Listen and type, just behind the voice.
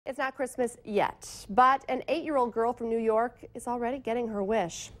it's not Christmas yet, but an 8-year-old girl from New York is already getting her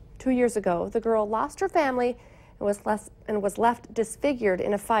wish. 2 years ago, the girl lost her family and was left disfigured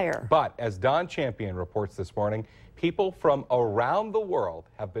in a fire. But as Don Champion reports this morning, people from around the world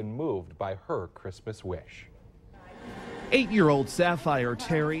have been moved by her Christmas wish. 8-year-old Sapphire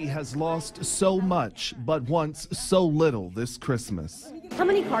Terry has lost so much, but wants so little this Christmas. How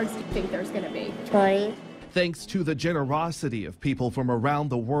many cards do you think there's going to be? 20. Thanks to the generosity of people from around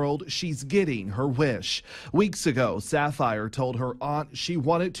the world, she's getting her wish. Weeks ago, Sapphire told her aunt she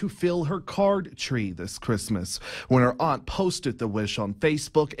wanted to fill her card tree this Christmas. When her aunt posted the wish on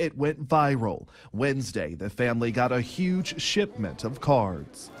Facebook, it went viral. Wednesday, the family got a huge shipment of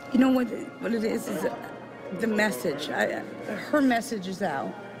cards. You know what it is the message. Her message is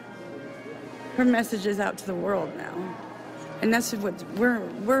out. Her message is out to the world now. And that's what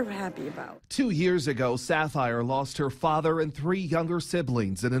we're happy about. 2 years ago, Sapphire lost her father and 3 younger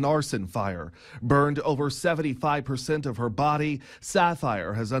siblings in an arson fire. Burned over 75% of her body,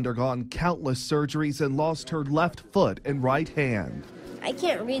 Sapphire has undergone countless surgeries and lost her left foot and right hand. I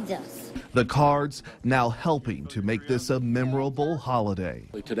can't read this. The cards now helping to make this a memorable holiday.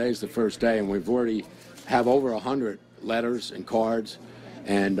 Today's the first day, and we've already have over 100 letters and cards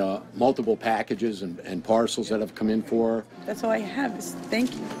and multiple packages and parcels that have come in for her. That's all I have is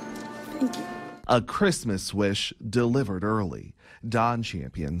thank you. Thank you. A Christmas wish delivered early. Don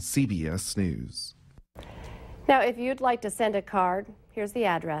Champion, CBS News. Now, if you'd like to send a card, here's the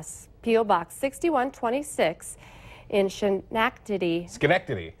address. P.O. Box 6126 in Schenectady.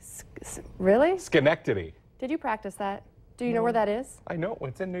 Schenectady. Really? Schenectady. Did you practice that? Do you know where that is? I know.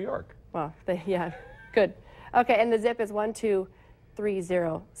 It's in New York. Well, yeah, good. Okay, and the zip is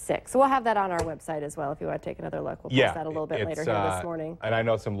 12306. So we'll have that on our website as well if you want to take another look. We'll post that a little bit later here this morning. And I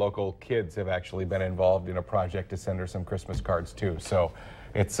know some local kids have actually been involved in a project to send her some Christmas cards too. So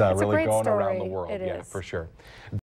it's really going around the world. It Yeah, is. for sure.